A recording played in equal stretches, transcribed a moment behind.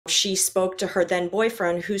she spoke to her then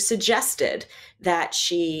boyfriend, who suggested that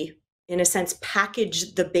she, in a sense,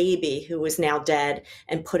 packaged the baby who was now dead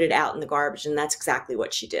and put it out in the garbage. And that's exactly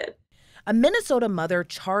what she did. A Minnesota mother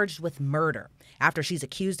charged with murder after she's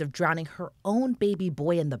accused of drowning her own baby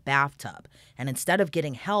boy in the bathtub. And instead of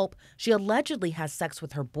getting help, she allegedly has sex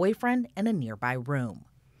with her boyfriend in a nearby room.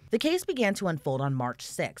 The case began to unfold on March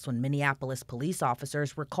 6 when Minneapolis police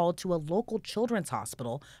officers were called to a local children's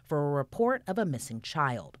hospital for a report of a missing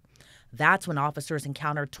child. That's when officers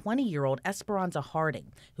encountered 20-year-old Esperanza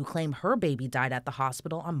Harding, who claimed her baby died at the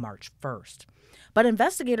hospital on March 1st. But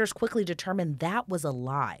investigators quickly determined that was a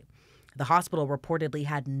lie. The hospital reportedly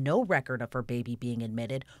had no record of her baby being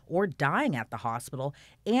admitted or dying at the hospital,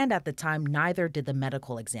 and at the time, neither did the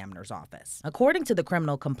medical examiner's office. According to the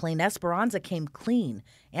criminal complaint, Esperanza came clean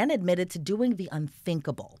and admitted to doing the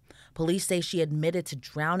unthinkable. Police say she admitted to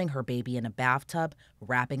drowning her baby in a bathtub,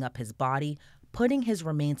 wrapping up his body, putting his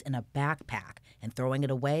remains in a backpack, and throwing it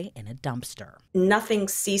away in a dumpster. Nothing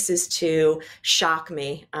ceases to shock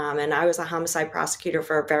me. And I was a homicide prosecutor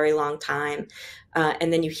for a very long time.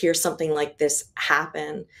 And then you hear something like this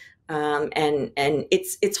happen. And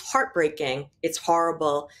it's heartbreaking. It's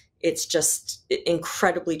horrible. It's just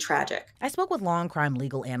incredibly tragic. I spoke with Law&Crime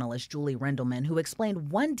legal analyst Julie Rendelman, who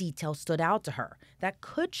explained one detail stood out to her that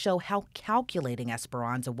could show how calculating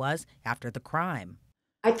Esperanza was after the crime.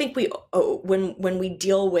 I think when we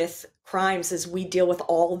deal with crimes, as we deal with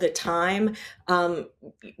all the time,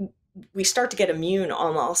 we start to get immune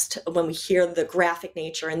almost when we hear the graphic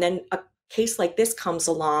nature. And then a case like this comes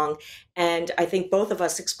along, and I think both of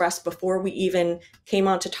us expressed before we even came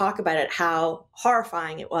on to talk about it how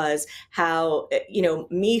horrifying it was, how,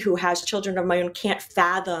 me who has children of my own can't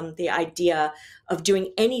fathom the idea of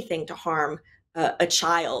doing anything to harm a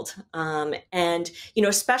child. And,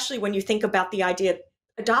 especially when you think about the idea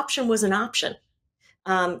adoption was an option.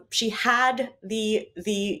 She had the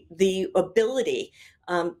ability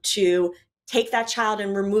to take that child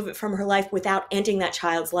and remove it from her life without ending that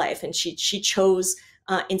child's life, and she chose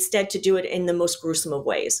instead to do it in the most gruesome of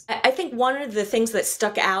ways. I think one of the things that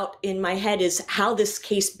stuck out in my head is how this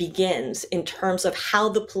case begins in terms of how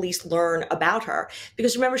the police learn about her.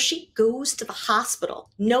 Because remember, she goes to the hospital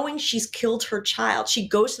knowing she's killed her child. She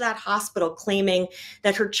goes to that hospital claiming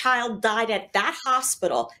that her child died at that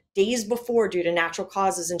hospital days before due to natural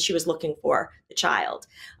causes, and she was looking for the child.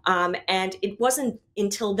 And it wasn't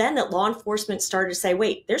until then that law enforcement started to say,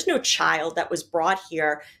 wait, there's no child that was brought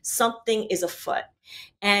here. Something is afoot.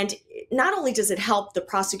 And not only does it help the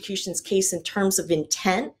prosecution's case in terms of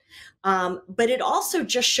intent, but it also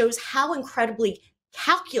just shows how incredibly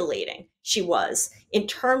calculating she was in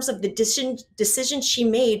terms of the decisions she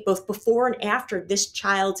made both before and after this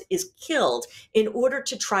child is killed in order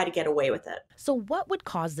to try to get away with it. So what would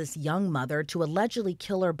cause this young mother to allegedly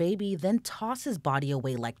kill her baby, then toss his body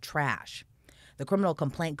away like trash? The criminal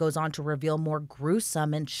complaint goes on to reveal more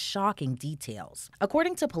gruesome and shocking details.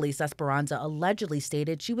 According to police, Esperanza allegedly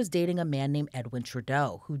stated she was dating a man named Edwin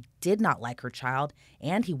Trudeau, who did not like her child,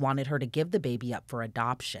 and he wanted her to give the baby up for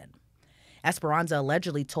adoption. Esperanza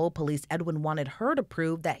allegedly told police Edwin wanted her to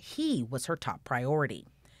prove that he was her top priority.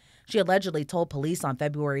 She allegedly told police on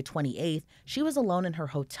February 28th she was alone in her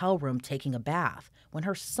hotel room taking a bath when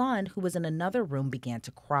her son, who was in another room, began to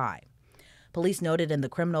cry. Police noted in the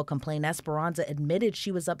criminal complaint Esperanza admitted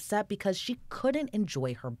she was upset because she couldn't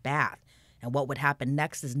enjoy her bath, and what would happen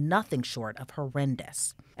next is nothing short of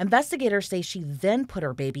horrendous. Investigators say she then put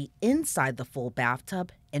her baby inside the full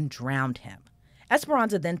bathtub and drowned him.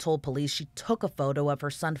 Esperanza then told police she took a photo of her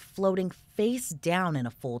son floating face down in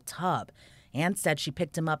a full tub and said she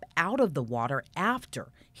picked him up out of the water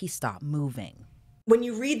after he stopped moving. When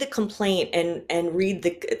you read the complaint and read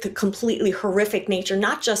the completely horrific nature,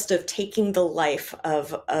 not just of taking the life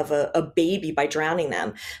of a baby by drowning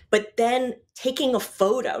them, but then taking a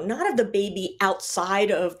photo, not of the baby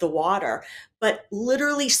outside of the water, but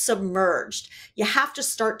literally submerged, you have to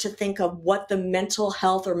start to think of what the mental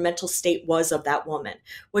health or mental state was of that woman.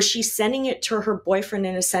 Was she sending it to her boyfriend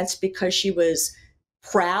in a sense because she was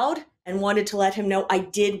proud and wanted to let him know, I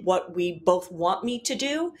did what we both want me to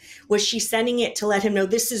do? Was she sending it to let him know,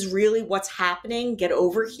 this is really what's happening, get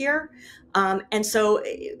over here? And so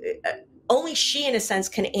only she, in a sense,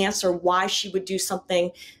 can answer why she would do something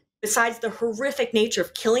besides the horrific nature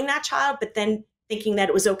of killing that child, but then thinking that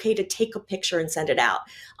it was okay to take a picture and send it out.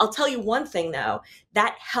 I'll tell you one thing, though,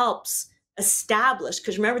 that helps establish,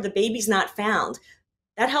 because remember, the baby's not found.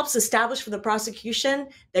 That helps establish for the prosecution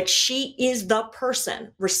that she is the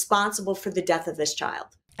person responsible for the death of this child.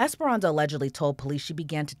 Esperanza allegedly told police she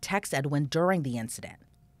began to text Edwin during the incident.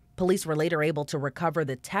 Police were later able to recover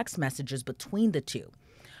the text messages between the two.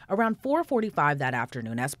 Around 4:45 that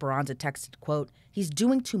afternoon, Esperanza texted, quote, "He's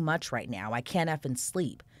doing too much right now. I can't effing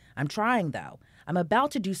sleep. I'm trying, though. I'm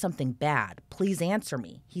about to do something bad. Please answer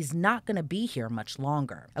me. He's not going to be here much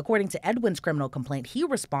longer." According to Edwin's criminal complaint, he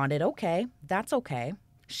responded, "Okay, that's okay."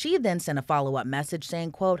 She then sent a follow-up message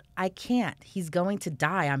saying, quote, "I can't. He's going to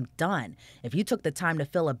die. I'm done. If you took the time to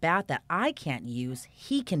fill a bath that I can't use,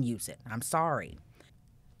 he can use it. I'm sorry."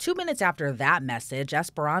 2 minutes after that message,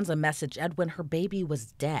 Esperanza messaged Edwin her baby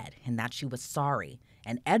was dead and that she was sorry.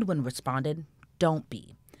 And Edwin responded, "Don't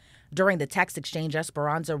be." During the text exchange,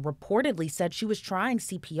 Esperanza reportedly said she was trying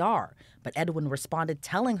CPR, but Edwin responded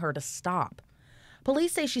telling her to stop.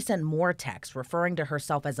 Police say she sent more texts referring to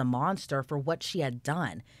herself as a monster for what she had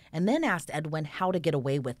done, and then asked Edwin how to get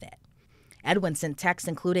away with it. Edwin sent texts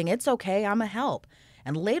including, "It's okay, I'm a help,"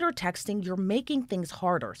 and later texting, "You're making things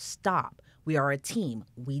harder, stop. We are a team,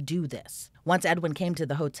 we do this." Once Edwin came to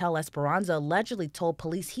the hotel, Esperanza allegedly told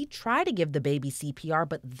police he tried to give the baby CPR,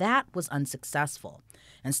 but that was unsuccessful.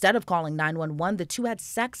 Instead of calling 911, the two had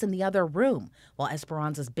sex in the other room, while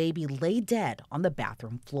Esperanza's baby lay dead on the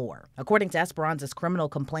bathroom floor. According to Esperanza's criminal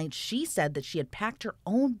complaint, she said that she had packed her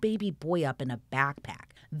own baby boy up in a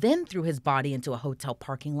backpack, then threw his body into a hotel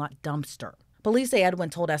parking lot dumpster. Police say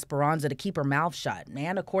Edwin told Esperanza to keep her mouth shut,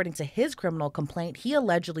 and according to his criminal complaint, he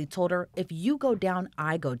allegedly told her, "If you go down,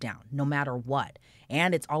 I go down, no matter what.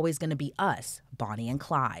 And it's always going to be us, Bonnie and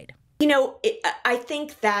Clyde." I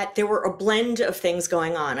think that there were a blend of things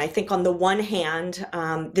going on. I think on the one hand,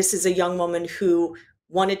 this is a young woman who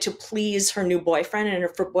wanted to please her new boyfriend, and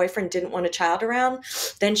if her boyfriend didn't want a child around,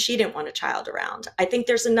 then she didn't want a child around. I think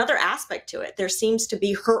there's another aspect to it. There seems to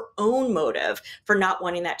be her own motive for not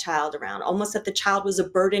wanting that child around, almost that the child was a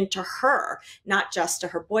burden to her, not just to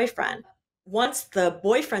her boyfriend. Once the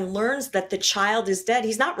boyfriend learns that the child is dead,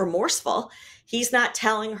 he's not remorseful. He's not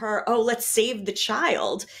telling her, "Oh, let's save the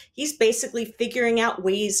child." He's basically figuring out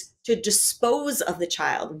ways to dispose of the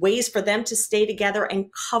child, ways for them to stay together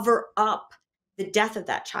and cover up the death of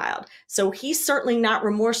that child. So he's certainly not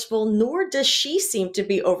remorseful, nor does she seem to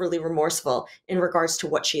be overly remorseful in regards to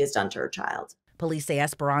what she has done to her child. Police say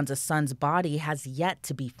Esperanza's son's body has yet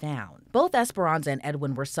to be found. Both Esperanza and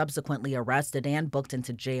Edwin were subsequently arrested and booked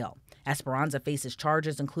into jail. Esperanza faces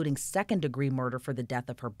charges including second-degree murder for the death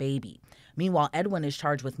of her baby. Meanwhile, Edwin is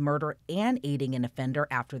charged with murder and aiding an offender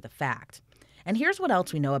after the fact. And here's what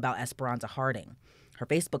else we know about Esperanza Harding. Her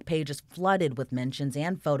Facebook page is flooded with mentions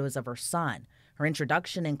and photos of her son. Her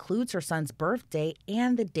introduction includes her son's birthday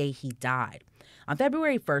and the day he died. On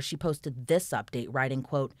February 1st, she posted this update, writing,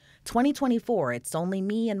 quote, "2024, it's only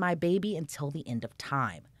me and my baby until the end of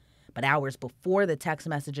time." But hours before the text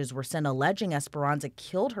messages were sent alleging Esperanza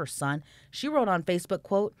killed her son, she wrote on Facebook,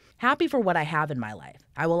 quote, "Happy for what I have in my life.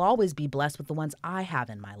 I will always be blessed with the ones I have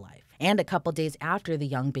in my life." And a couple days after the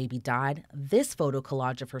young baby died, this photo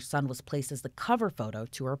collage of her son was placed as the cover photo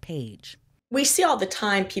to her page. We see all the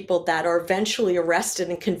time people that are eventually arrested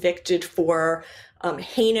and convicted for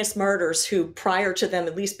heinous murders who, prior to them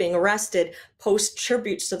at least being arrested, post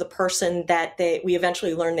tributes to the person that we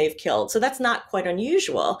eventually learn they've killed. So that's not quite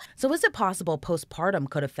unusual. So is it possible postpartum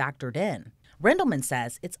could have factored in? Rendleman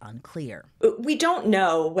says it's unclear. We don't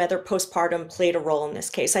know whether postpartum played a role in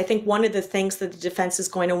this case. I think one of the things that the defense is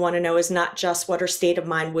going to want to know is not just what her state of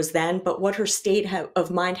mind was then, but what her state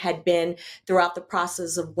of mind had been throughout the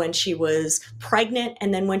process of when she was pregnant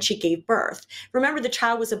and then when she gave birth. Remember, the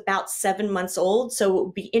child was about 7 months old, so it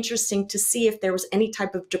would be interesting to see if there was any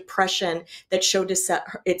type of depression that showed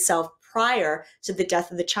itself prior to the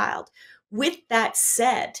death of the child. With that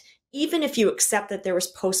said, even if you accept that there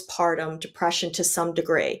was postpartum depression to some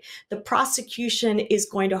degree, the prosecution is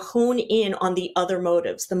going to hone in on the other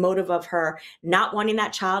motives, the motive of her not wanting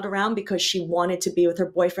that child around because she wanted to be with her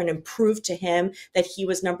boyfriend and prove to him that he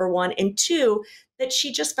was number one, and two, that she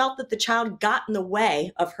just felt that the child got in the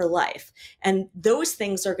way of her life. And those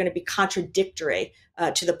things are going to be contradictory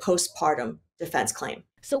to the postpartum defense claim.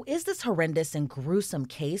 So is this horrendous and gruesome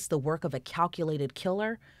case the work of a calculated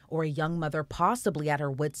killer or a young mother possibly at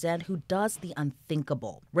her wit's end who does the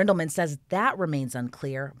unthinkable? Rendleman says that remains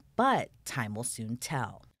unclear, but time will soon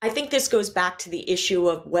tell. I think this goes back to the issue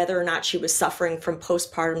of whether or not she was suffering from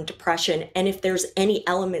postpartum depression and if there's any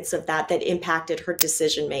elements of that that impacted her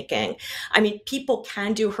decision making. I mean, people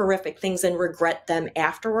can do horrific things and regret them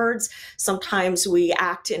afterwards. Sometimes we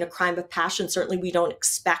act in a crime of passion. Certainly we don't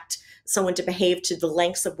expect someone to behave to the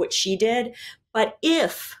lengths of what she did. But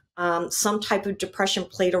if some type of depression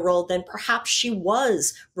played a role, then perhaps she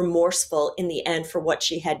was remorseful in the end for what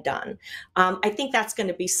she had done. I think that's going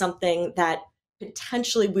to be something that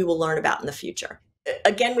potentially we will learn about in the future.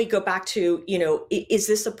 Again, we go back to, is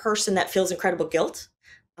this a person that feels incredible guilt?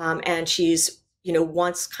 and she's,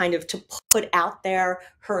 wants kind of to put out there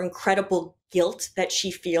her incredible guilt that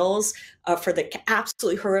she feels for the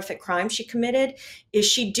absolutely horrific crime she committed. Is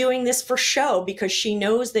she doing this for show because she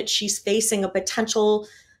knows that she's facing a potential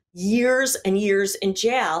years and years in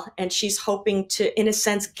jail, and she's hoping to, in a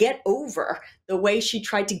sense, get over the way she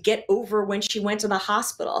tried to get over when she went to the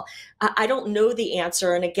hospital? I don't know the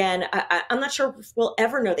answer. And again, I'm not sure if we'll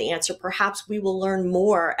ever know the answer. Perhaps we will learn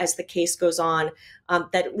more as the case goes on,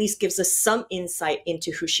 that at least gives us some insight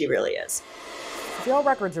into who she really is. Jail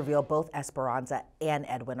records reveal both Esperanza and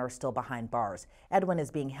Edwin are still behind bars. Edwin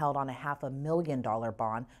is being held on a $500,000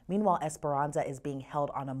 bond. Meanwhile, Esperanza is being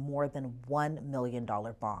held on a more than $1 million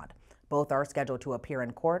bond. Both are scheduled to appear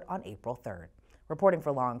in court on April 3rd. Reporting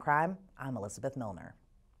for Law and Crime, I'm Elizabeth Millner.